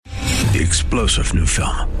The explosive new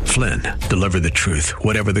film, Flynn, deliver the truth,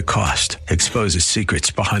 whatever the cost, exposes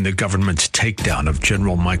secrets behind the government's takedown of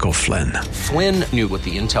General Michael Flynn. Flynn knew what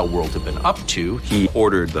the intel world had been up to. He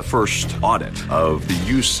ordered the first audit of the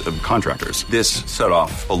use of contractors. This set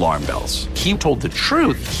off alarm bells. He told the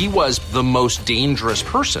truth. He was the most dangerous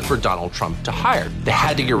person for Donald Trump to hire. They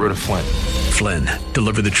had to get rid of Flynn. Flynn,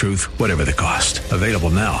 deliver the truth, whatever the cost. Available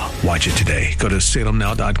now. Watch it today. Go to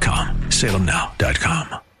salemnow.com.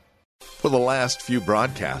 salemnow.com. For the last few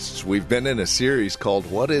broadcasts, we've been in a series called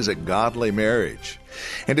What is a Godly Marriage?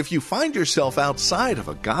 And if you find yourself outside of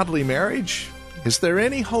a godly marriage, is there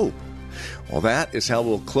any hope? Well, that is how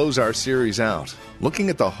we'll close our series out,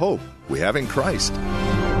 looking at the hope we have in Christ.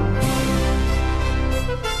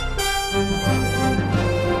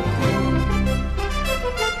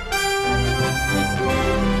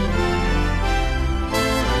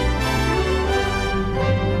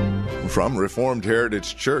 From Reformed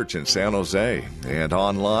Heritage Church in San Jose and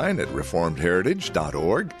online at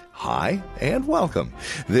reformedheritage.org, hi and welcome.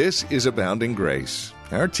 This is Abounding Grace.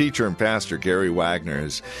 Our teacher and pastor, Gary Wagner,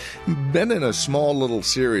 has been in a small little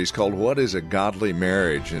series called What is a Godly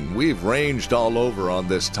Marriage? And we've ranged all over on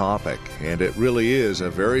this topic, and it really is a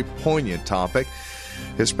very poignant topic,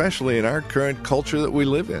 especially in our current culture that we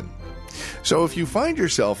live in. So if you find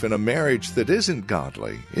yourself in a marriage that isn't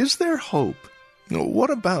godly, is there hope? What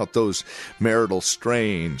about those marital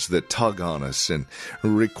strains that tug on us and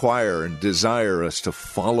require and desire us to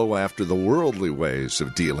follow after the worldly ways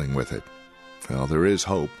of dealing with it? Well, there is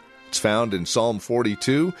hope. It's found in Psalm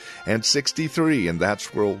 42 and 63, and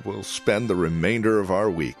that's where we'll spend the remainder of our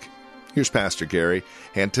week. Here's Pastor Gary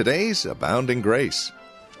and today's Abounding Grace.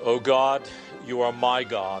 O God, you are my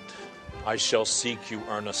God. I shall seek you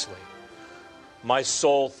earnestly. My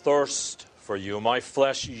soul thirsts for you. My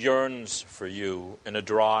flesh yearns for you in a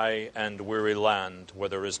dry and weary land where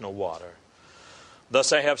there is no water.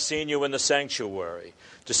 Thus I have seen you in the sanctuary,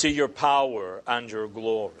 to see your power and your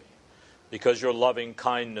glory. Because your loving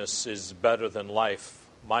kindness is better than life,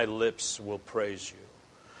 my lips will praise you.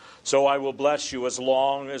 So I will bless you as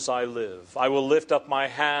long as I live. I will lift up my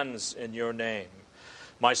hands in your name.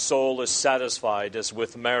 My soul is satisfied as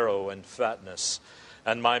with marrow and fatness,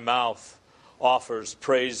 and my mouth offers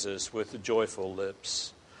praises with joyful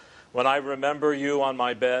lips. When I remember you on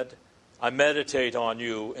my bed, I meditate on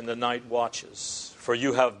you in the night watches. For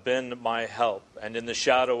you have been my help, and in the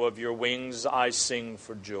shadow of your wings I sing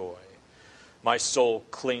for joy. My soul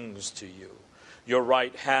clings to you. Your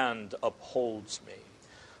right hand upholds me.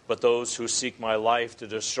 But those who seek my life to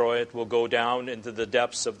destroy it will go down into the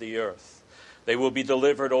depths of the earth. They will be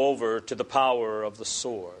delivered over to the power of the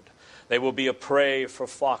sword. They will be a prey for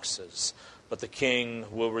foxes. But the king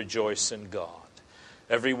will rejoice in God.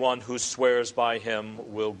 Everyone who swears by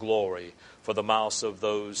him will glory, for the mouths of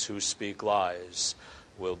those who speak lies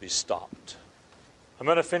will be stopped. I'm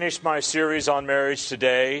going to finish my series on marriage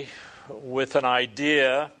today with an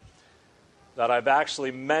idea that I've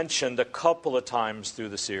actually mentioned a couple of times through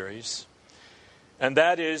the series, and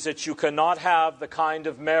that is that you cannot have the kind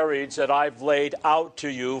of marriage that I've laid out to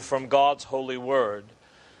you from God's holy word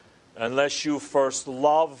unless you first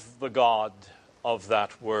love the God of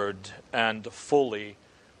that word and fully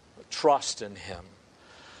trust in him.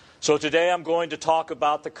 So today I'm going to talk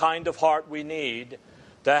about the kind of heart we need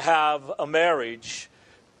to have a marriage,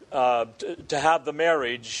 to have the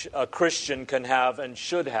marriage a Christian can have and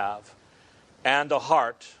should have, and a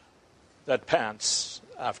heart that pants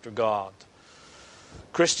after God.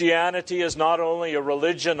 Christianity is not only a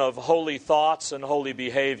religion of holy thoughts and holy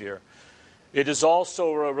behavior, it is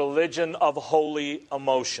also a religion of holy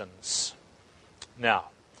emotions. Now,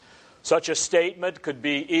 such a statement could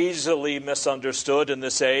be easily misunderstood in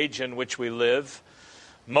this age in which we live.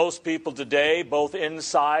 Most people today, both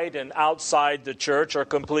inside and outside the church, are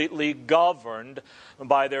completely governed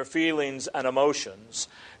by their feelings and emotions,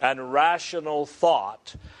 and rational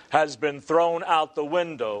thought has been thrown out the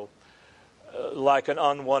window like an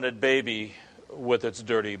unwanted baby with its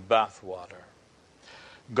dirty bathwater.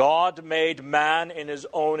 God made man in his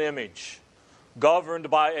own image, governed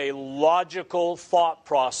by a logical thought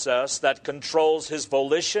process that controls his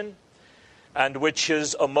volition and which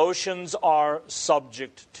his emotions are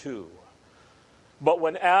subject to. But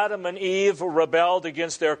when Adam and Eve rebelled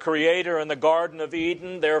against their Creator in the Garden of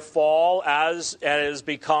Eden, their fall, as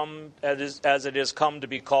it has come to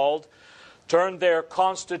be called, turned their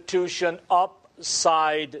constitution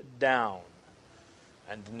upside down.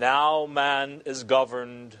 And now man is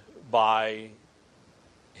governed by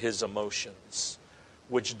his emotions,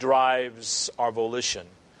 which drives our volition,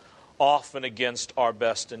 often against our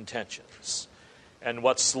best intentions. and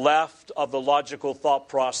what's left of the logical thought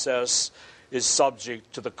process is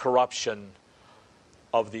subject to the corruption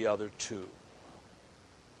of the other two.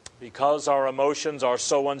 Because our emotions are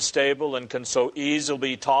so unstable and can so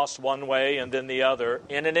easily be tossed one way and then the other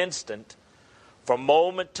in an instant, from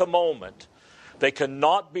moment to moment, they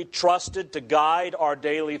cannot be trusted to guide our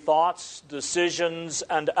daily thoughts, decisions,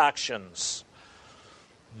 and actions.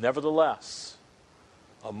 Nevertheless,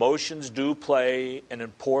 emotions do play an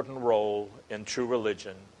important role in true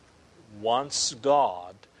religion once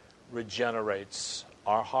God regenerates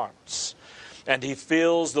our hearts and He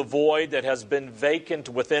fills the void that has been vacant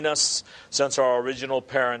within us since our original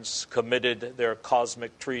parents committed their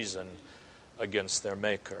cosmic treason against their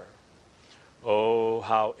Maker. Oh,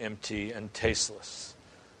 how empty and tasteless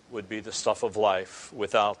would be the stuff of life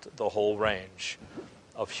without the whole range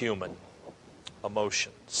of human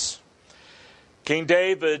emotions. King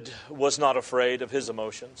David was not afraid of his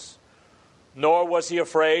emotions, nor was he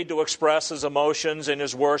afraid to express his emotions in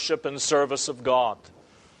his worship and service of God.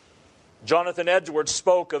 Jonathan Edwards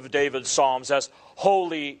spoke of David's psalms as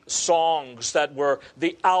holy songs that were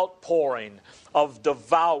the outpouring of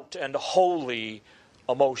devout and holy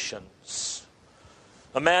emotions.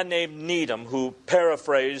 A man named Needham, who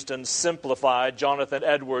paraphrased and simplified Jonathan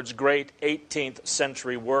Edwards' great 18th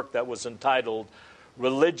century work that was entitled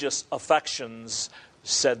Religious Affections,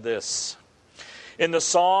 said this: "In the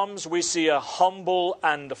Psalms we see a humble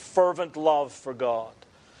and fervent love for God,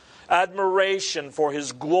 admiration for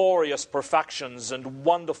His glorious perfections and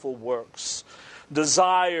wonderful works,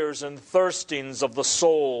 desires and thirstings of the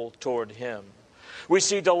soul toward Him. We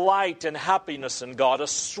see delight and happiness in God, a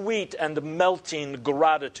sweet and melting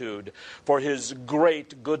gratitude for His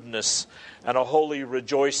great goodness, and a holy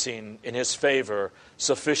rejoicing in His favor,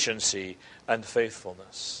 sufficiency, and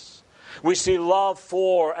faithfulness. We see love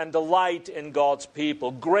for and delight in God's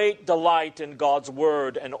people, great delight in God's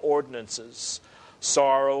word and ordinances,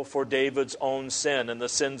 sorrow for David's own sin and the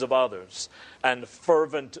sins of others, and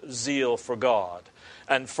fervent zeal for God,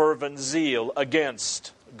 and fervent zeal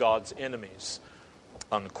against God's enemies."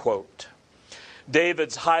 Unquote.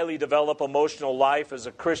 David's highly developed emotional life as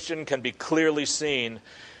a Christian can be clearly seen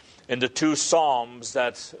in the two Psalms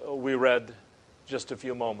that we read just a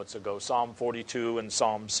few moments ago, Psalm 42 and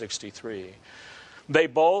Psalm 63. They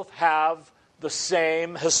both have the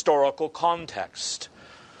same historical context: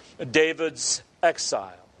 David's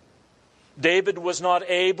exile. David was not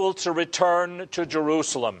able to return to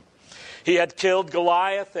Jerusalem. He had killed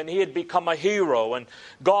Goliath and he had become a hero, and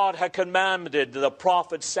God had commanded the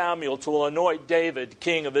prophet Samuel to anoint David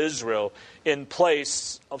king of Israel in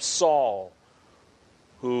place of Saul,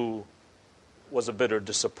 who was a bitter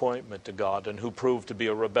disappointment to God and who proved to be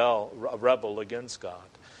a rebel against God.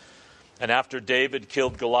 And after David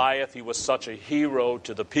killed Goliath, he was such a hero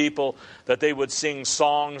to the people that they would sing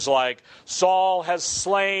songs like, "Saul has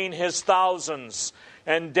slain his thousands,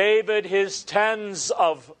 and David his tens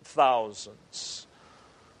of thousands."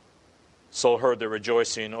 Saul heard the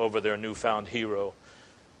rejoicing over their newfound hero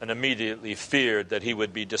and immediately feared that he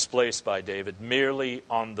would be displaced by David merely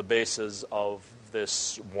on the basis of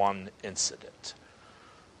this one incident.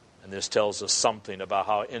 And this tells us something about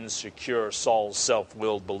how insecure Saul's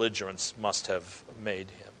self-willed belligerence must have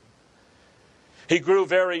made him. He grew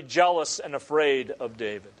very jealous and afraid of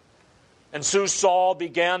David. And so Saul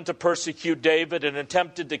began to persecute David and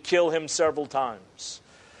attempted to kill him several times.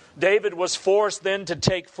 David was forced then to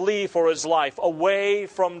take flee for his life away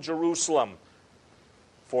from Jerusalem.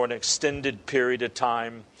 For an extended period of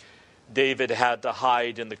time, David had to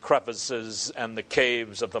hide in the crevices and the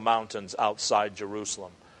caves of the mountains outside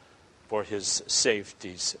Jerusalem for his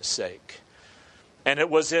safety's sake. And it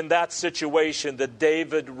was in that situation that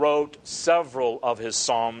David wrote several of his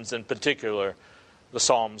psalms, in particular the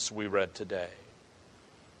psalms we read today.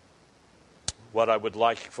 What I would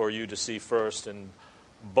like for you to see first in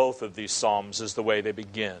both of these psalms is the way they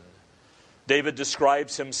begin. David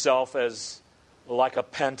describes himself as like a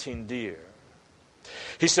panting deer.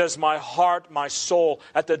 He says, "My heart, my soul,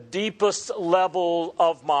 at the deepest level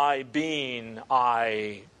of my being,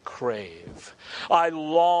 I crave. I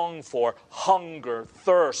long for, hunger,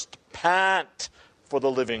 thirst, pant for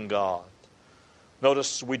the living God."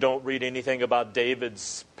 Notice we don't read anything about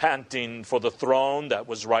David's panting for the throne that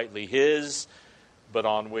was rightly his, but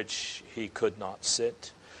on which he could not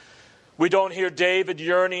sit. We don't hear David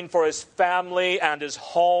yearning for his family and his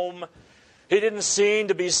home. He didn't seem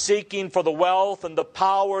to be seeking for the wealth and the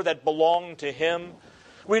power that belonged to him.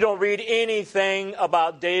 We don't read anything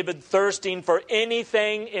about David thirsting for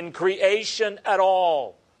anything in creation at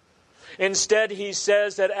all. Instead, he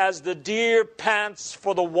says that as the deer pants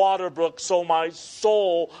for the water brook, so my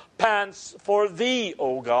soul pants for thee,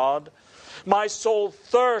 O God. My soul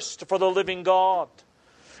thirsts for the living God.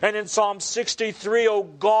 And in Psalm 63, O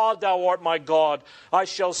God, thou art my God. I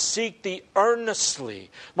shall seek thee earnestly.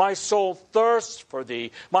 My soul thirsts for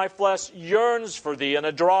thee. My flesh yearns for thee in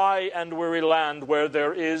a dry and weary land where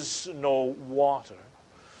there is no water.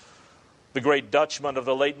 The great Dutchman of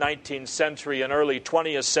the late 19th century and early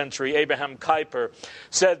 20th century, Abraham Kuyper,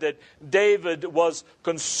 said that David was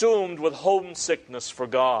consumed with homesickness for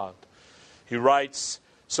God. He writes,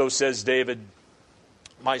 so says David,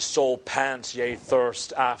 my soul pants, yea,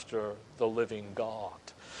 thirst after the living God.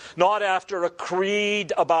 Not after a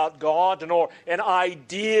creed about God, nor an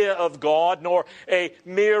idea of God, nor a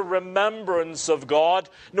mere remembrance of God,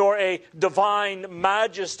 nor a divine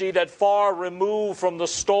majesty that far removed from the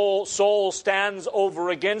soul stands over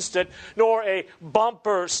against it, nor a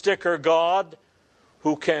bumper sticker God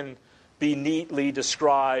who can be neatly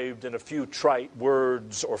described in a few trite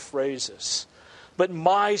words or phrases. But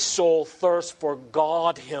my soul thirsts for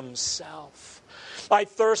God Himself. I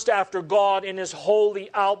thirst after God in His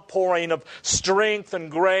holy outpouring of strength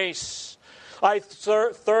and grace. I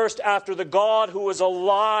thirst after the God who is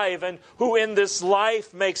alive and who in this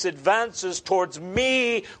life makes advances towards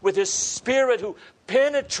me with His Spirit, who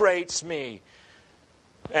penetrates me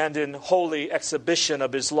and in holy exhibition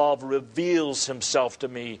of His love reveals Himself to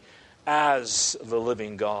me as the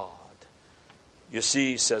living God. You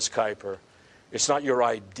see, says Kuyper, it's not your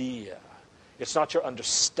idea. It's not your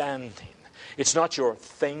understanding. It's not your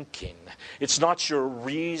thinking. It's not your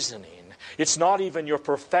reasoning. It's not even your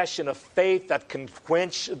profession of faith that can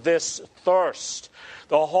quench this thirst.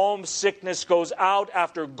 The homesickness goes out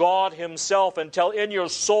after God Himself until in your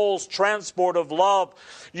soul's transport of love,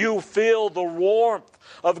 you feel the warmth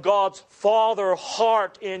of God's Father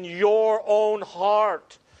heart in your own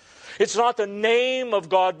heart. It's not the name of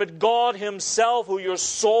God, but God Himself who your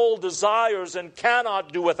soul desires and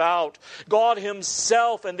cannot do without. God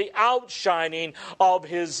Himself and the outshining of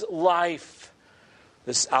His life.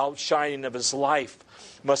 This outshining of His life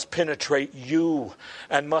must penetrate you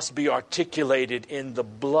and must be articulated in the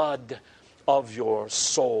blood of your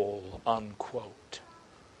soul, unquote.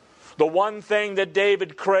 The one thing that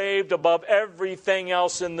David craved above everything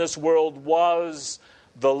else in this world was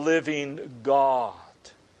the living God.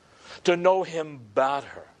 To know Him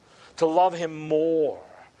better, to love Him more,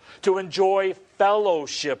 to enjoy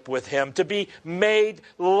fellowship with Him, to be made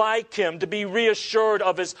like Him, to be reassured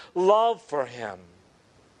of His love for Him.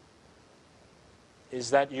 Is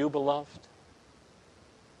that you, beloved?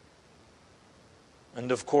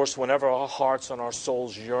 And of course, whenever our hearts and our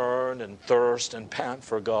souls yearn and thirst and pant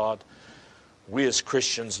for God, we as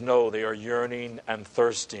Christians know they are yearning and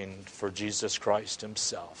thirsting for Jesus Christ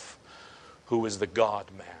Himself, who is the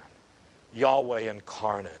God-man. Yahweh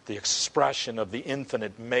incarnate, the expression of the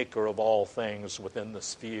infinite maker of all things within the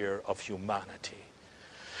sphere of humanity.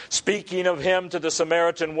 Speaking of Him to the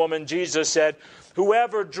Samaritan woman, Jesus said,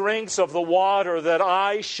 whoever drinks of the water that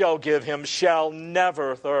I shall give him shall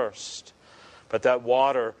never thirst. But that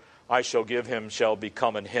water I shall give him shall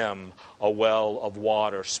become in him a well of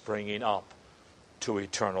water springing up to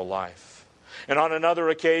eternal life. And on another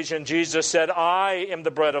occasion, Jesus said, I am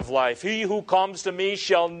the bread of life. He who comes to me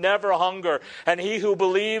shall never hunger, and he who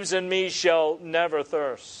believes in me shall never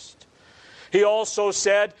thirst. He also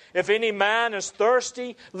said, if any man is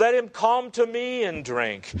thirsty, let him come to me and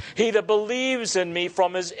drink. He that believes in me,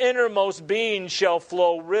 from his innermost being shall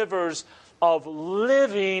flow rivers of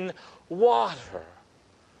living water.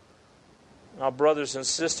 Now, brothers and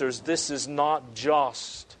sisters, this is not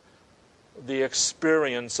just the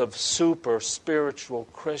experience of super spiritual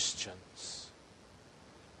Christians.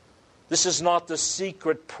 This is not the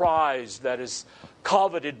secret prize that is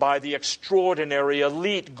coveted by the extraordinary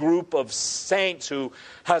elite group of saints who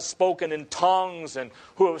has spoken in tongues and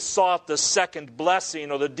who have sought the second blessing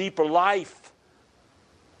or the deeper life.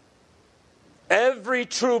 Every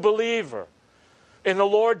true believer in the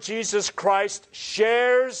Lord Jesus Christ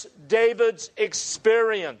shares David's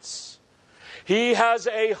experience. He has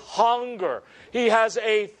a hunger. He has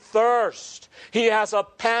a thirst. He has a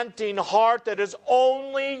panting heart that is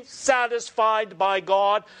only satisfied by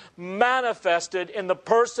God, manifested in the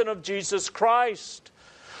person of Jesus Christ.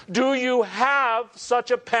 Do you have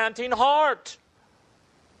such a panting heart?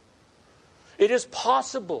 It is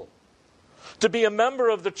possible to be a member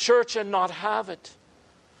of the church and not have it.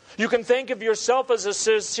 You can think of yourself as a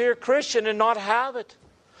sincere Christian and not have it.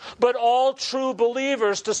 But all true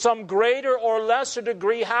believers, to some greater or lesser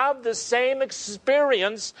degree, have the same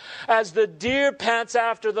experience as the deer pants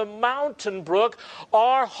after the mountain brook.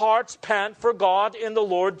 Our hearts pant for God in the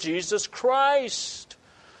Lord Jesus Christ.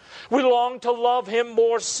 We long to love Him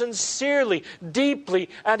more sincerely, deeply,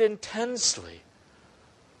 and intensely,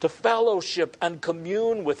 to fellowship and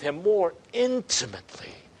commune with Him more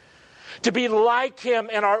intimately, to be like Him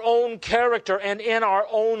in our own character and in our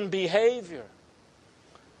own behavior.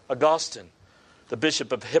 Augustine, the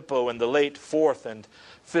Bishop of Hippo in the late 4th and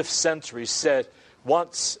 5th centuries, said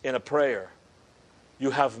once in a prayer,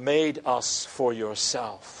 "You have made us for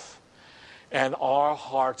yourself, and our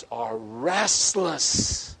hearts are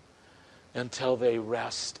restless until they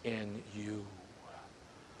rest in you."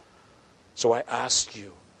 So I ask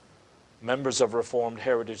you, members of Reformed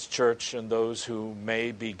Heritage Church and those who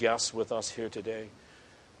may be guests with us here today,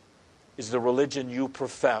 is the religion you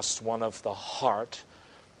profess one of the heart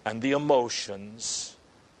and the emotions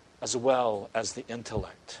as well as the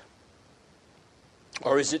intellect?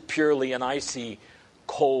 Or is it purely an icy,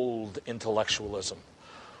 cold intellectualism,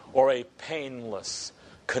 or a painless,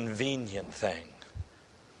 convenient thing?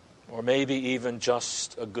 Or maybe even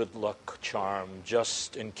just a good luck charm,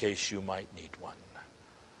 just in case you might need one?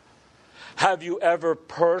 Have you ever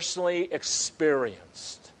personally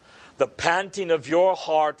experienced the panting of your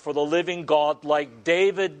heart for the living God like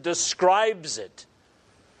David describes it?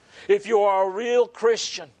 If you are a real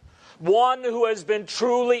Christian, one who has been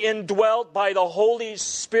truly indwelt by the Holy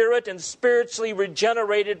Spirit and spiritually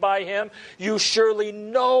regenerated by Him, you surely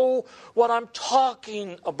know what I'm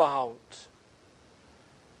talking about.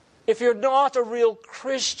 If you're not a real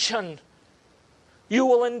Christian, you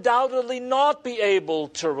will undoubtedly not be able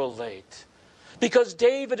to relate. Because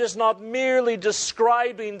David is not merely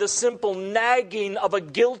describing the simple nagging of a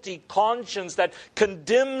guilty conscience that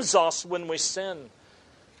condemns us when we sin,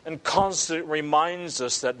 and constantly reminds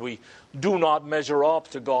us that we do not measure up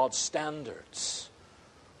to God's standards.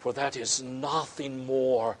 For that is nothing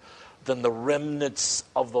more than the remnants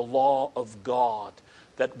of the law of God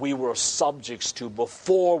that we were subjects to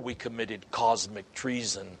before we committed cosmic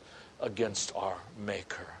treason against our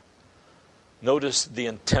Maker. Notice the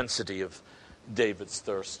intensity of David's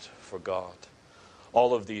thirst for God.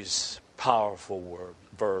 All of these powerful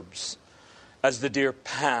verbs. As the deer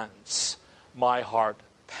pants, my heart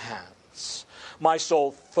pants. My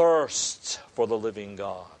soul thirsts for the living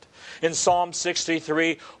God. In Psalm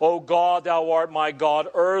 63, O God, thou art my God,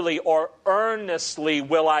 early or earnestly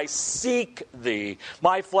will I seek thee.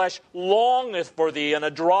 My flesh longeth for thee in a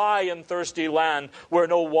dry and thirsty land where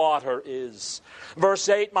no water is. Verse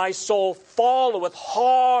 8, my soul followeth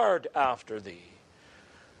hard after thee.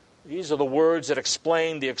 These are the words that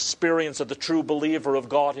explain the experience of the true believer of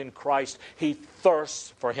God in Christ. He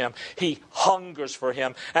thirsts for Him, he hungers for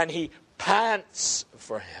Him, and he pants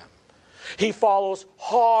for Him. He follows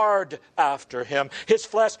hard after Him. His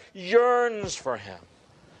flesh yearns for Him.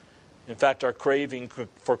 In fact, our craving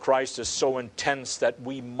for Christ is so intense that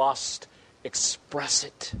we must express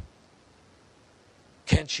it.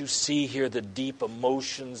 Can't you see here the deep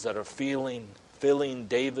emotions that are filling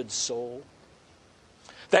David's soul?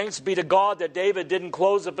 Thanks be to God that David didn't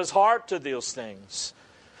close up his heart to those things.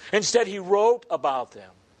 Instead, he wrote about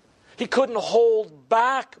them. He couldn't hold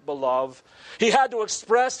back, beloved. He had to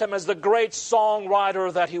express them as the great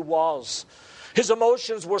songwriter that he was. His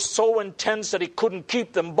emotions were so intense that he couldn't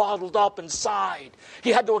keep them bottled up inside.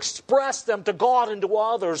 He had to express them to God and to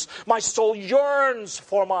others. My soul yearns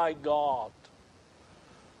for my God.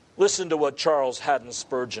 Listen to what Charles Haddon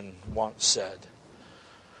Spurgeon once said.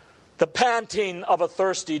 The panting of a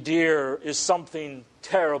thirsty deer is something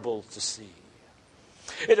terrible to see.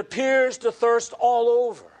 It appears to thirst all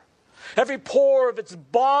over. Every pore of its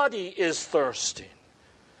body is thirsting.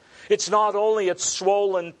 It's not only its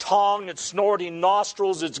swollen tongue, its snorting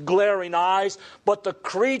nostrils, its glaring eyes, but the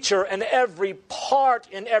creature and every part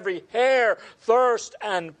in every hair thirsts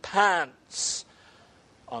and pants.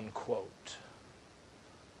 Unquote.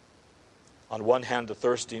 On one hand, the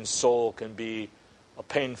thirsting soul can be a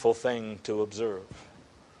painful thing to observe.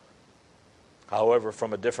 However,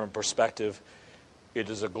 from a different perspective, it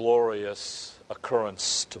is a glorious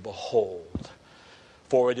occurrence to behold.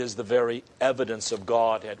 For it is the very evidence of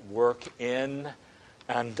God at work in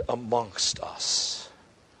and amongst us.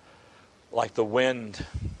 Like the wind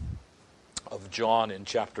of John in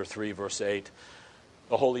chapter 3, verse 8,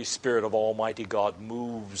 the Holy Spirit of Almighty God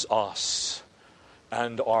moves us,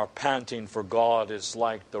 and our panting for God is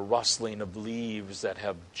like the rustling of leaves that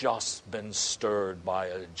have just been stirred by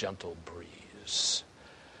a gentle breeze.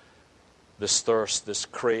 This thirst, this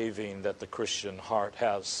craving that the Christian heart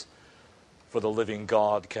has for the living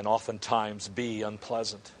God can oftentimes be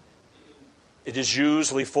unpleasant. It is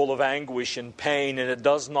usually full of anguish and pain, and it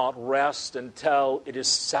does not rest until it is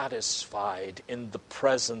satisfied in the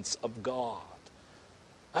presence of God.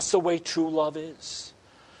 That's the way true love is.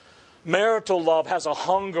 Marital love has a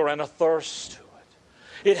hunger and a thirst to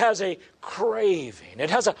it. It has a craving.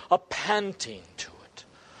 It has a panting to it.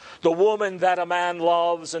 The woman that a man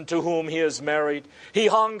loves and to whom he is married, he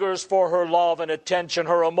hungers for her love and attention,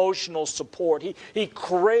 her emotional support. He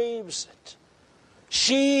craves it.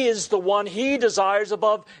 She is the one he desires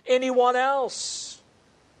above anyone else.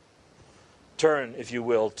 Turn, if you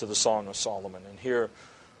will, to the Song of Solomon. And here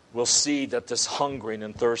we'll see that this hungering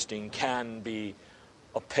and thirsting can be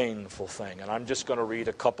a painful thing. And I'm just going to read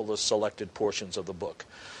a couple of selected portions of the book.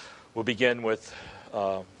 We'll begin with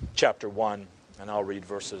chapter 1, and I'll read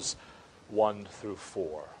verses 1 through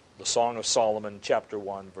 4. The Song of Solomon, chapter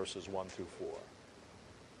 1, verses 1 through 4.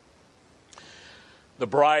 The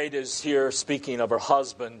bride is here speaking of her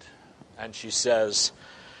husband, and she says,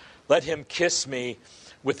 "Let him kiss me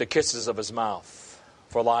with the kisses of his mouth,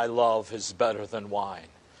 for thy love is better than wine.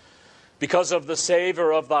 Because of the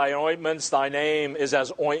savor of thy ointments, thy name is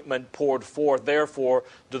as ointment poured forth. Therefore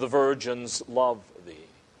do the virgins love thee.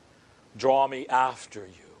 Draw me after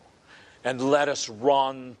you, and let us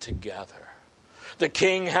run together. The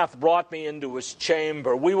king hath brought me into his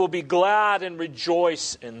chamber. We will be glad and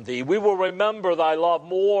rejoice in thee. We will remember thy love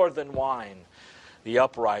more than wine. The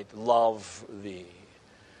upright love thee."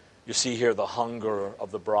 You see here the hunger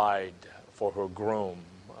of the bride for her groom,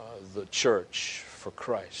 the church for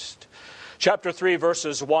Christ. Chapter 3,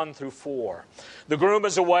 verses 1 through 4. The groom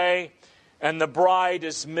is away, and the bride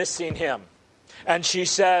is missing him. And she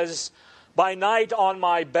says, "By night on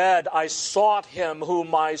my bed I sought him whom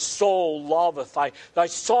my soul loveth. I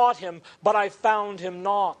sought him, but I found him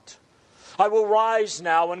not. I will rise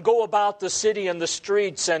now and go about the city and the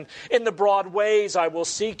streets, and in the broad ways I will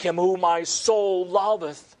seek him whom my soul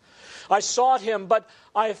loveth. I sought him, but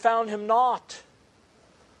I found him not.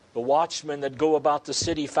 The watchmen that go about the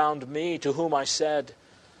city found me, to whom I said,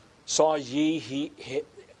 Saw ye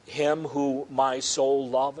him who my soul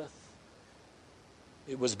loveth?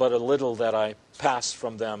 It was but a little that I passed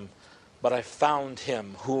from them, but I found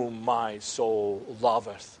him whom my soul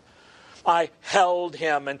loveth. I held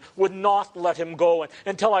him and would not let him go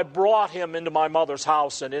until I brought him into my mother's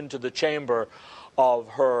house and into the chamber of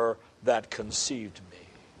her that conceived me."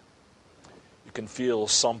 You can feel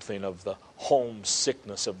something of the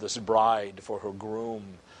homesickness of this bride for her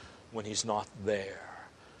groom when he's not there.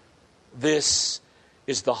 This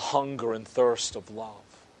is the hunger and thirst of love.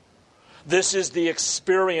 This is the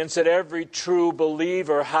experience that every true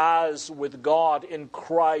believer has with God in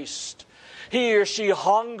Christ. He or she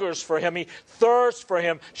hungers for him. He thirsts for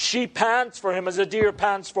him. She pants for him as a deer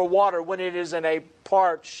pants for water when it is in a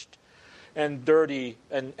parched and dirty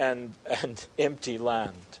and empty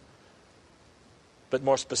land. But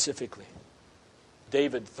more specifically,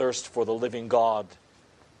 David thirsts for the living God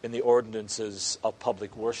in the ordinances of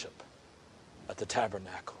public worship at the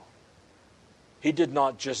tabernacle. He did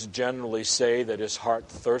not just generally say that his heart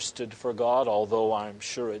thirsted for God, although I'm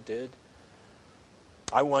sure it did.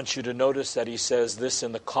 I want you to notice that he says this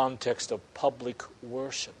in the context of public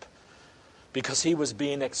worship, because he was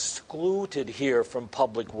being excluded here from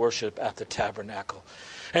public worship at the tabernacle.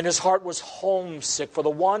 And his heart was homesick for the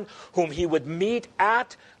one whom he would meet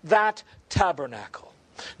at that tabernacle.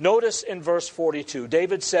 Notice in verse 42,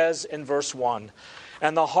 David says in verse 1,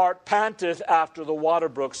 "And the heart panteth after the water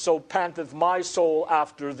brooks, so panteth my soul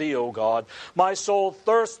after thee, O God. My soul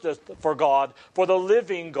thirsteth for God, for the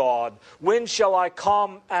living God. When shall I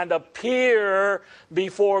come and appear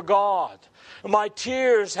before God? My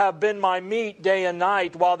tears have been my meat day and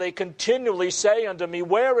night, while they continually say unto me,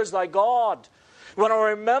 Where is thy God? When I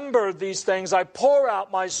remember these things, I pour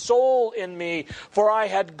out my soul in me, for I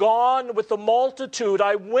had gone with the multitude.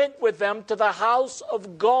 I went with them to the house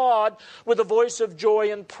of God with a voice of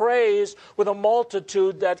joy and praise, with a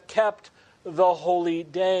multitude that kept the holy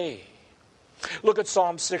day." Look at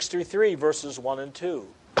Psalm 63, verses 1 and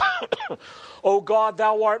 2. "O God,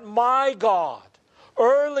 thou art my God.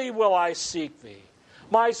 Early will I seek thee.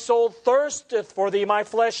 My soul thirsteth for thee, my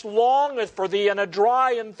flesh longeth for thee in a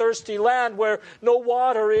dry and thirsty land where no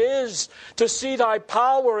water is, to see thy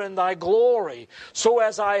power and thy glory, so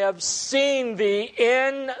as I have seen thee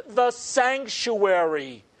in the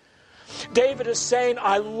sanctuary." David is saying,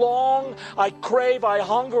 I long, I crave, I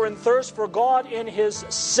hunger and thirst for God in his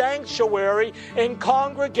sanctuary, in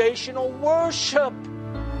congregational worship.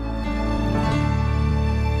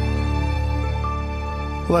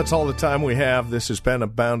 Well, that's all the time we have. This has been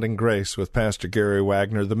Abounding Grace with Pastor Gary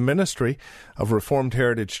Wagner, the ministry of Reformed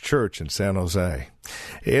Heritage Church in San Jose.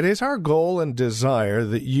 It is our goal and desire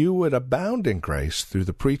that you would abound in grace through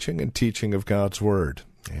the preaching and teaching of God's Word.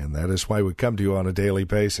 And that is why we come to you on a daily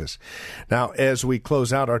basis. Now, as we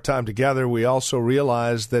close out our time together, we also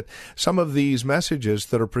realize that some of these messages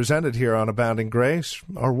that are presented here on Abounding Grace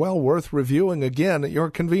are well worth reviewing again at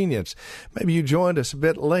your convenience. Maybe you joined us a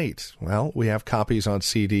bit late. Well, we have copies on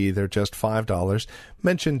CD. They're just $5.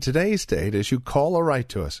 Mention today's date as you call or write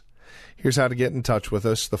to us. Here's how to get in touch with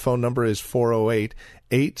us. The phone number is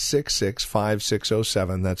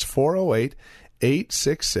 408-866-5607. That's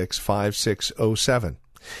 408-866-5607.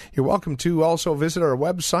 You're welcome to also visit our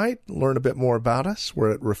website, learn a bit more about us.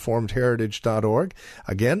 We're at reformedheritage.org.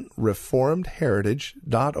 Again,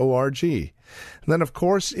 reformedheritage.org. And then, of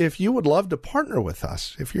course, if you would love to partner with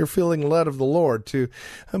us, if you're feeling led of the Lord to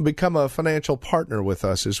become a financial partner with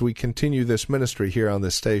us as we continue this ministry here on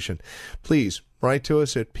this station, please write to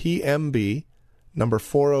us at PMB number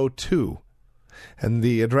 402. And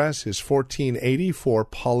the address is 1484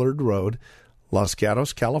 Pollard Road, Los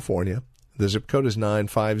Gatos, California. The zip code is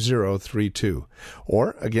 95032.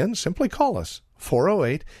 Or, again, simply call us,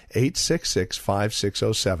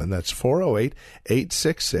 408-866-5607. That's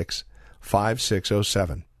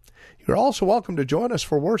 408-866-5607. You're also welcome to join us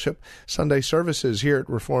for worship. Sunday services here at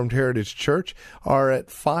Reformed Heritage Church are at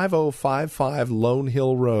 5055 Lone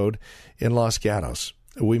Hill Road in Los Gatos.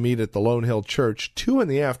 We meet at the Lone Hill Church 2 in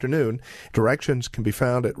the afternoon. Directions can be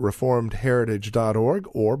found at reformedheritage.org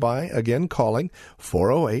or by, again, calling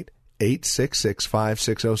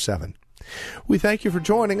 408-866-5607. We thank you for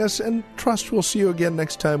joining us and trust we'll see you again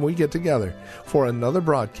next time we get together for another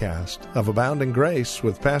broadcast of Abounding Grace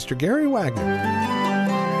with Pastor Gary Wagner.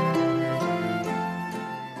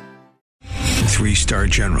 3-star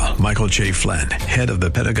General Michael J. Flynn, head of the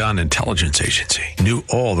Pentagon Intelligence Agency, knew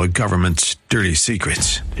all the government's dirty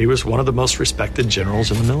secrets. He was one of the most respected generals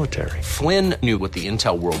in the military. Flynn knew what the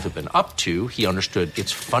intel world had been up to. He understood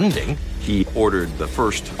its funding. He ordered the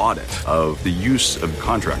first audit of the use of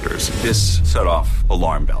contractors. This set off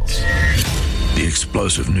alarm bells. The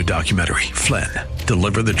explosive new documentary, Flynn,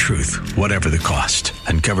 Deliver the Truth, Whatever the Cost,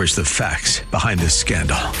 uncovers the facts behind this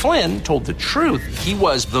scandal. Flynn told the truth. He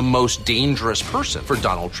was the most dangerous person for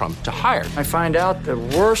Donald Trump to hire. I find out the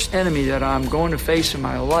worst enemy that I'm going to face in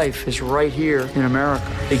my life is right here in America.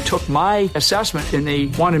 They took my assessment and they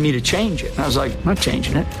wanted me to change it. And I was like, I'm not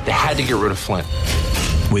changing it. They had to get rid of Flynn.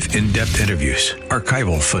 With in-depth interviews,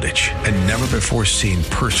 archival footage, and never-before-seen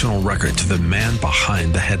personal records of the man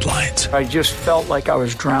behind the headlines. I just felt like I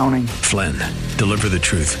was drowning. Flynn, Deliver the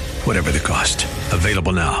Truth, Whatever the Cost.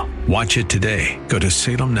 Available now. Watch it today. Go to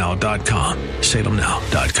salemnow.com.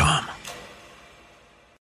 salemnow.com.